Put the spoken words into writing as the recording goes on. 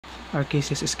Our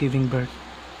Kisses is giving birth.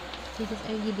 Kisses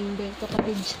are giving birth to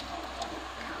cabbage.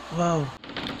 Wow.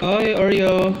 Oy,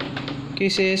 Oreo.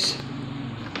 Kisses.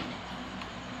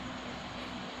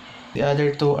 The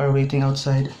other two are waiting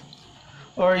outside.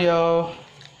 Oreo,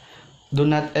 do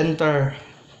not enter.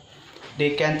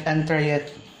 They can't enter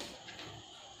yet.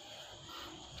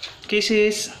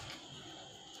 Kisses.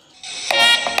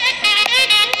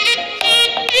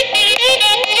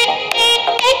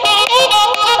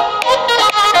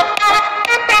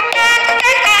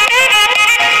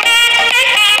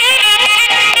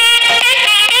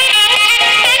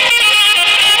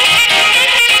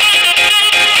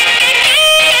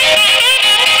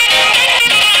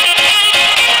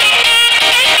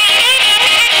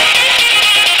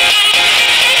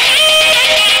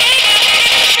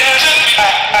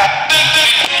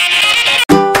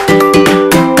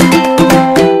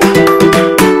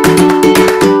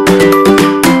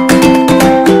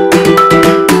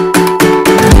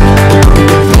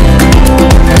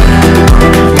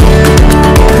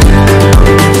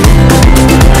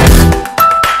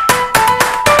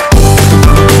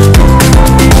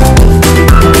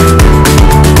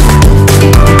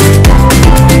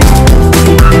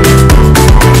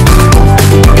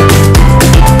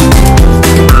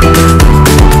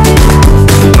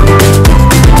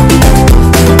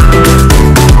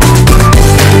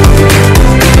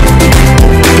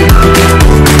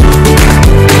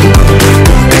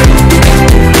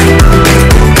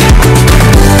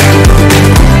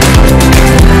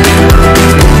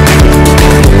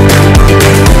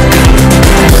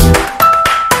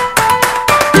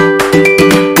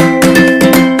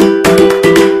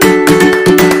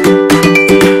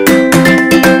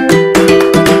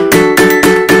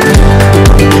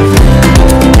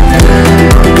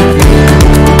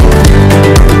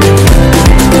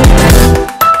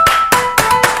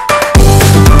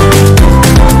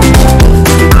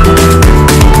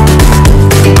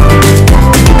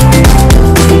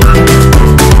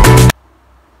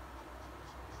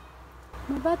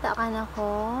 Mabata ka na ko.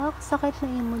 Sakit na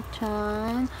imod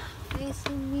dyan. Ay,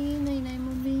 sige. Nainay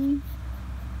mo, babe.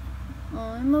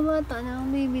 Ay, mabata na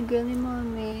ang baby girl ni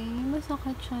mami.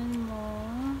 Masakit dyan mo.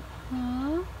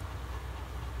 Ha?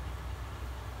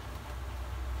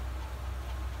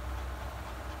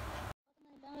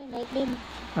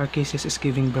 Our Kisses is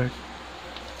giving birth.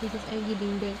 Kisses are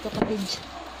giving birth to cabbage.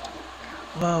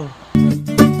 Wow.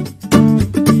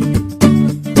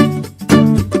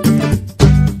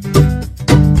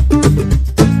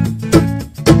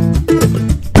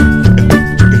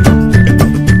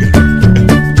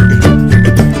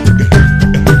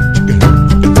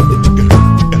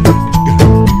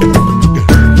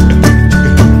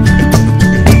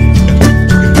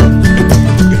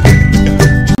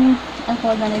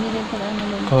 Alcohol na nabibig ko ano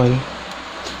yun. Alcohol.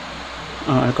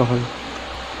 Alcohol.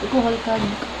 Alcohol ka.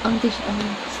 Ang tissue, ang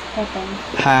cotton.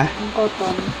 Ha? Ang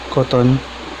cotton. Cotton.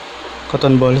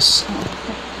 Cotton balls.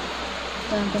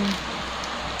 Ito.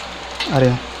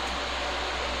 Are.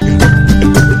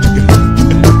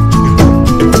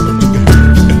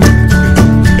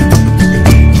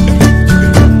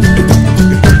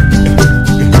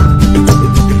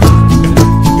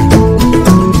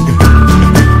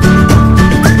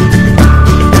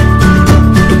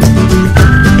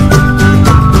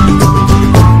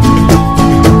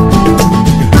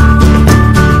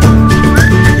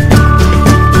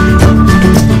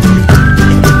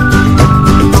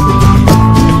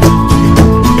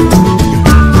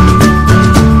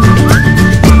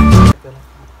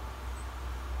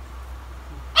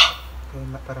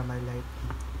 Para may light.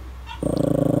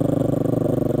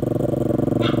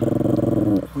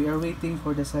 We are waiting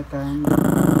for the second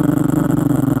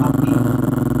puppy.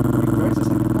 Where's the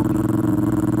second puppy?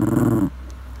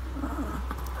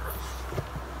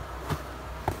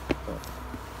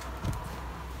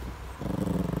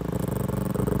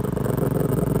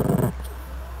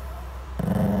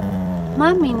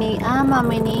 Mami ni.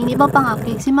 Mami ni. Hindi ba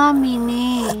pangakig si mami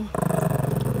ni?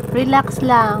 Relax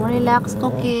lang. Relax,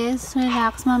 cookies.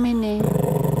 Relax, mami ni.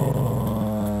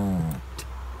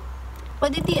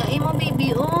 Pwede tiyain mo,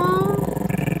 baby, oh.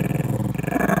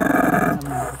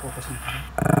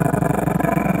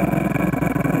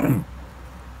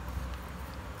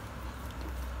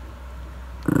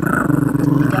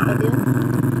 Tiga pa din.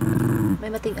 May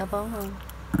matiga pa, ha?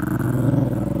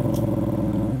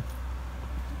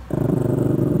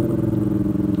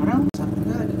 Parang sabi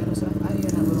nga, ay,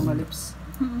 yan ang gulong lips.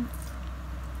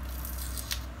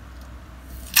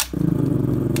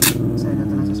 Saya na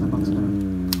ito lang sa sabang sa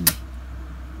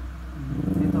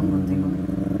dito ang munting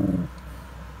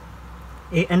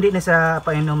hindi na sa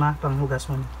painom panghugas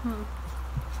mo.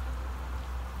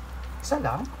 Isa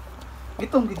lang?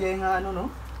 Itong gigay nga ano, no?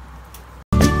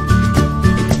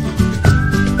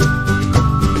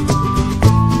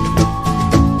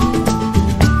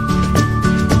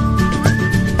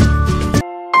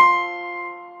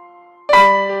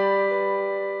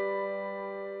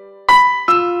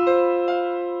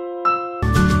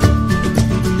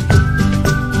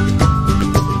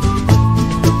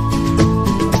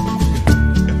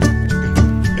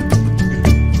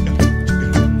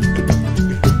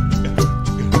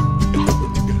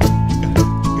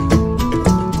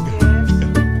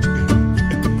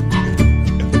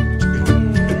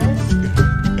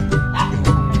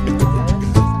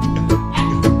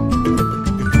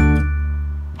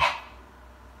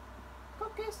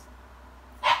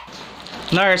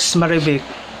 Nurse Maribek.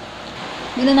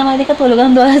 Hindi na naman katulog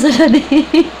ang doon sa lodi.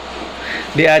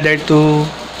 The other two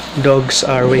dogs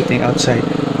are waiting outside.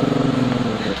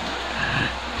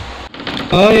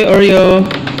 Hi, Oreo.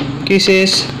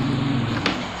 Kisses.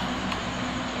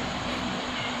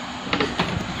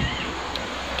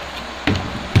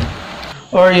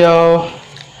 Oreo,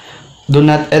 do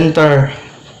not enter.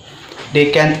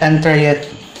 They can't enter yet.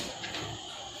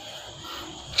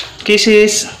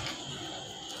 Kisses.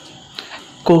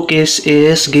 Cookies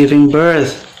is giving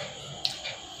birth.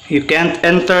 You can't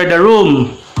enter the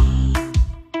room.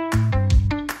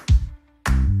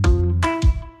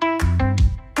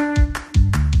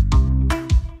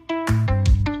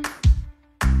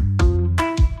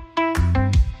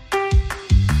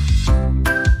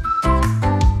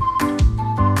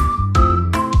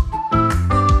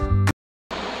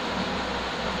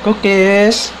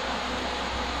 Cookies.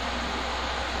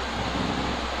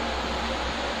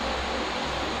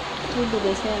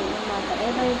 Ibigay siya ng bata.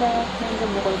 Bye-bye.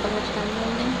 Nagabukol pa na siya.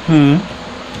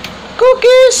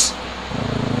 Cookies.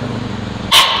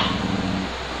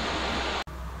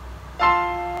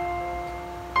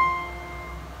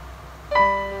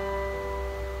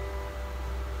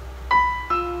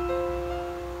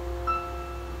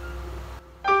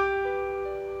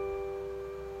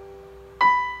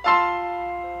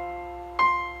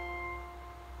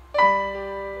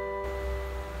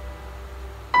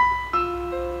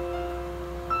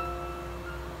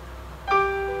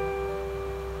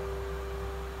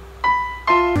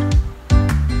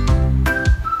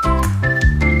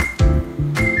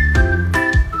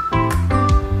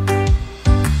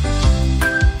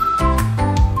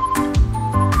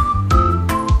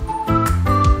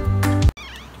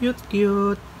 Cute,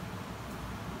 cute.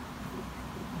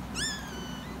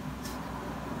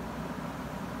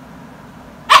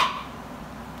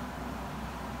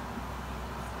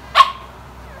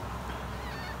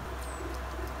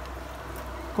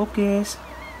 Cookies.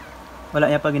 Wala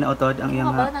niya pa ginautod ang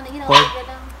iyang cord.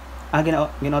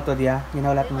 Ginautod ya.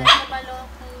 Ginaulat mo.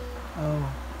 Oh.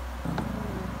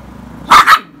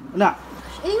 Una.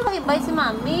 Eh, makibay si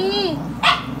mami.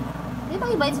 Di ba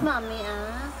ibay si mami,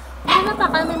 ah? Hindi na pa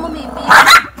kami mo, baby.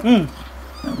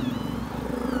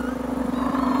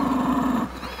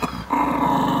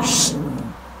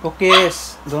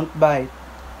 Cookies. Don't bite.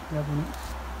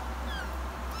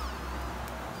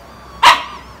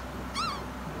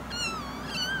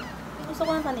 Gusto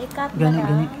ko lang ikat na Gani, lang.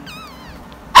 gani.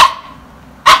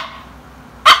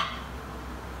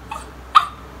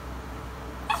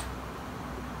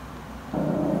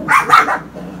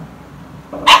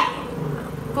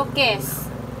 Cookies.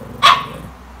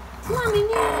 Si mami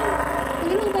niya.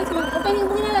 Hindi mo ibay si mami. Open yung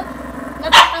bukin na.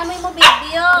 Napakamay mo,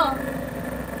 baby, oh.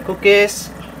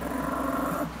 Cookies.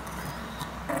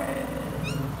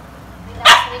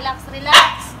 Relax, relax,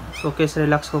 relax. Cookies,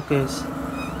 relax, cookies.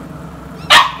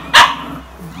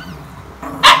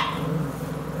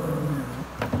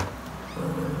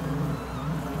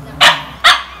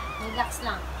 Relax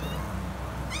lang.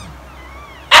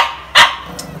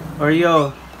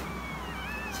 Oreo.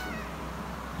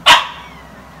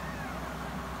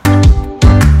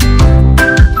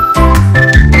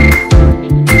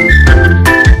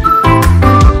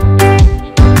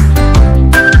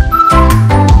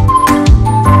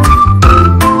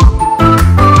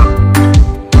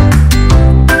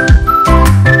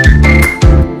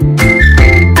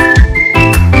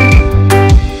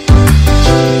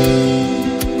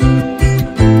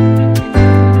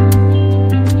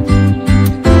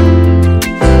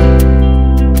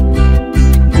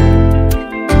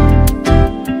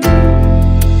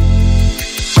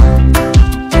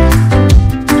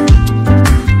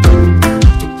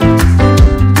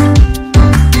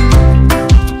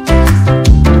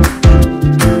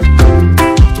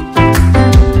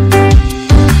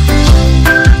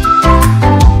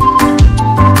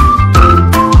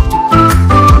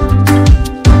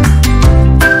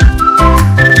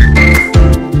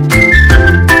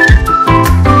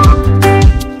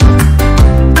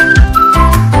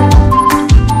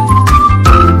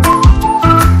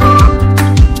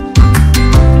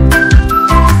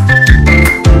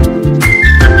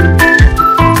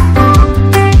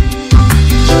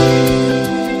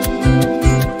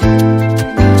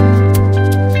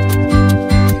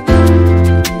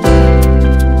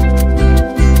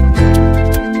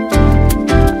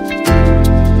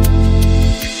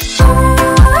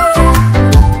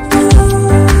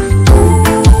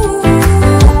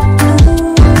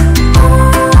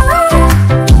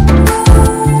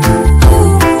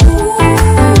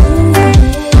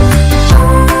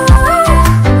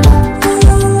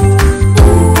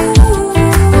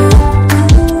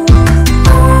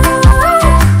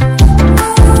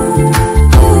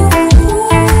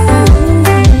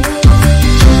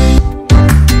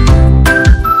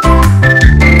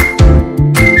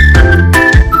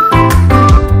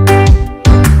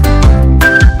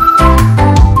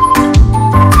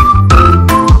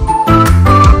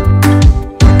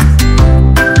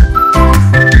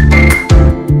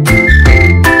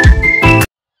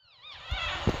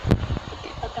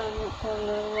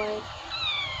 color white.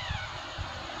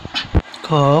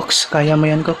 Cox, kaya mo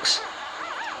yan, Cox?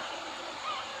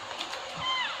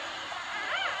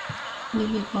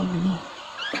 Bibig pa mo.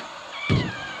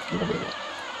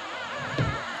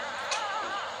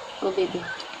 Go, baby.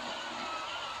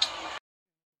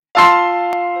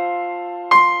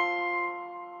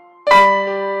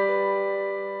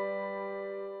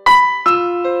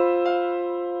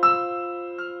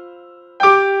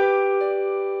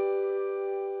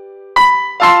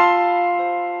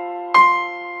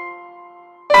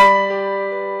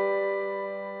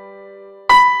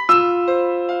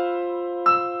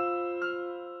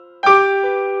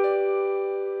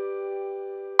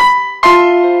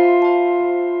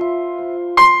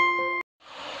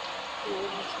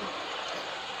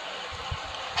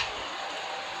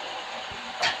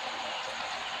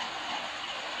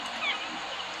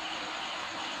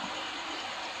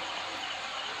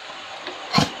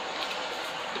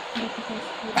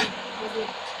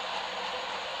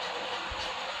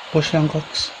 Push lang,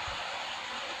 Cox.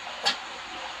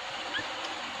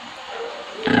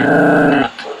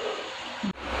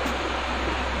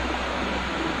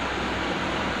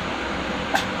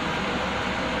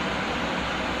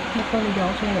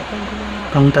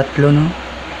 Pang tatlo, no?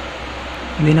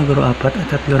 Hindi na guro apat at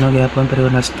tatlo na gyapon pero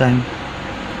last time.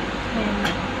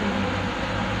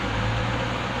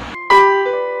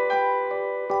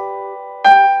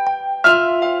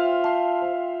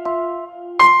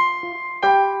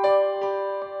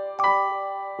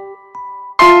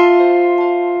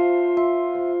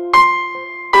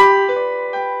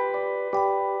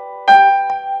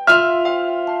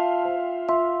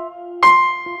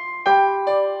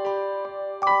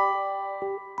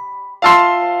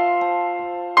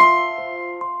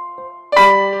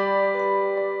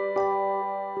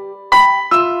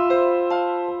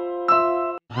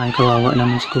 Ay, kawawa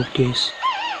naman si Cookies.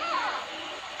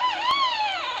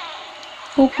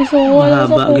 Focus wala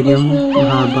sa Mahaba, focus ganyan mo. na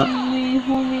Mahaba. may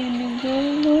humibigay,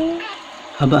 no?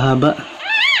 Haba-haba.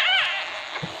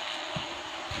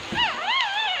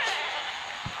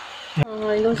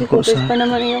 Ay, no, si Focus pa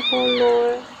naman yung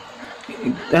color.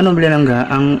 Ano bili lang ga?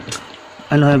 Ang,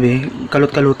 ano habi?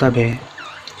 Kalot-kaluta be.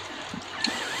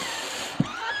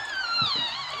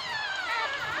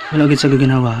 Wala gid sa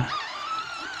gaginawa.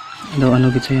 Daw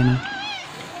ano gid sa yan.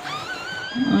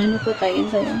 Ano po tayo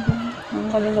sa'yo? Ang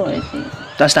kaluluwa siya.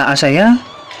 Taas na asaya?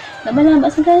 Laba-laba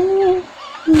sa gano'n.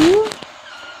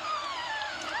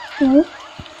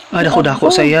 Ah,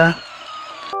 dako-dako saya.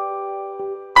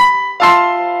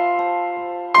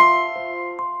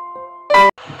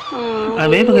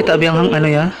 Abe, pagkita abi ang ano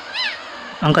ya?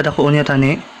 Ang kadakoon niya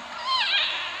tani.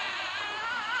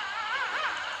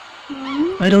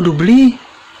 Ay daw dubli.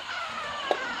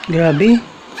 Grabe.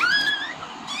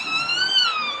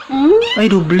 Ay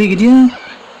dubli gid ya.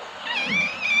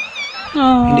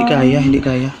 Hindi kaya, hindi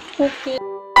kaya. Okay.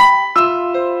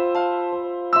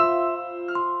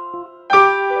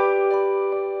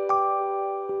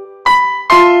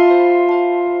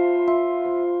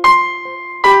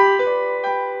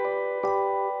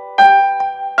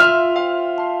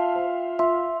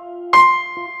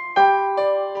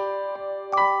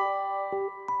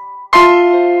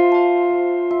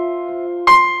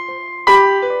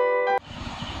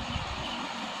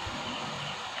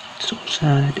 So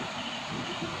sad.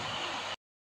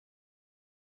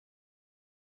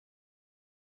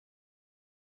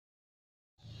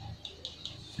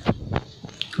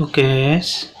 Okay.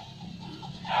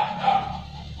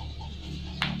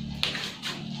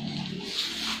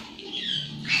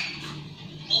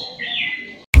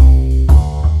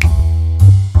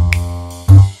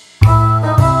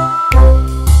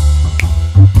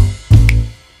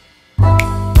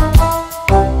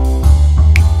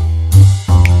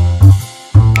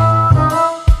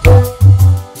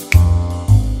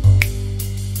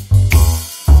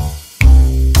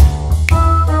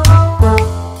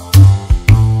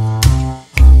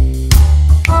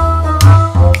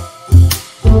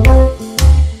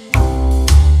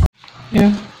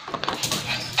 Yeah.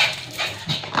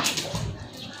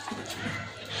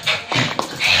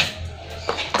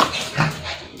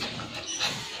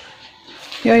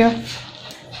 Yeah.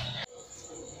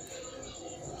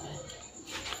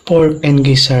 Pork and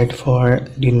gizzard for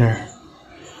dinner.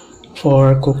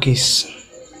 For cookies.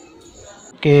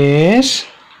 Cookies.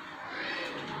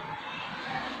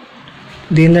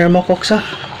 Dinner mo, Koksa.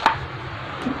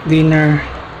 Dinner.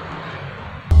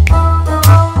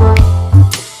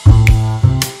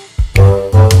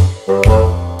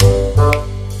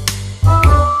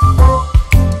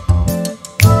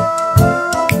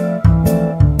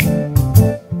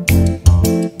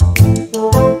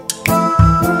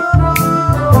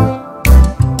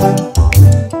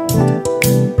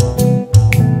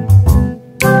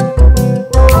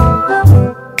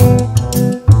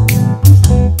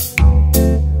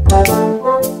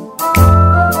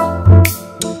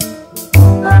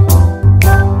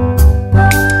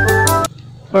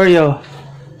 Oreo.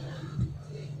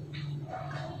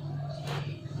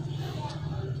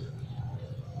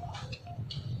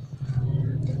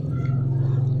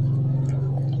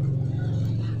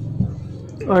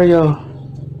 Oreo.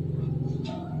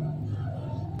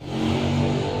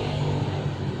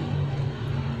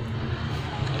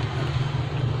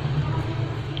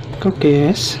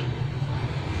 Cookies.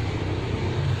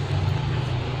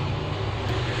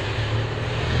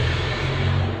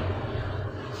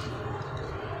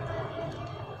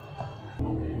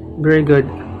 Very good.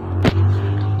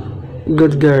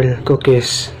 Good girl,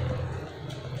 Cookies.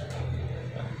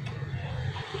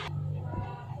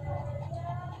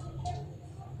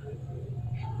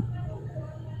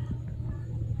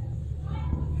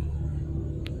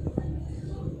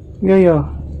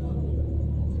 Yo-yo.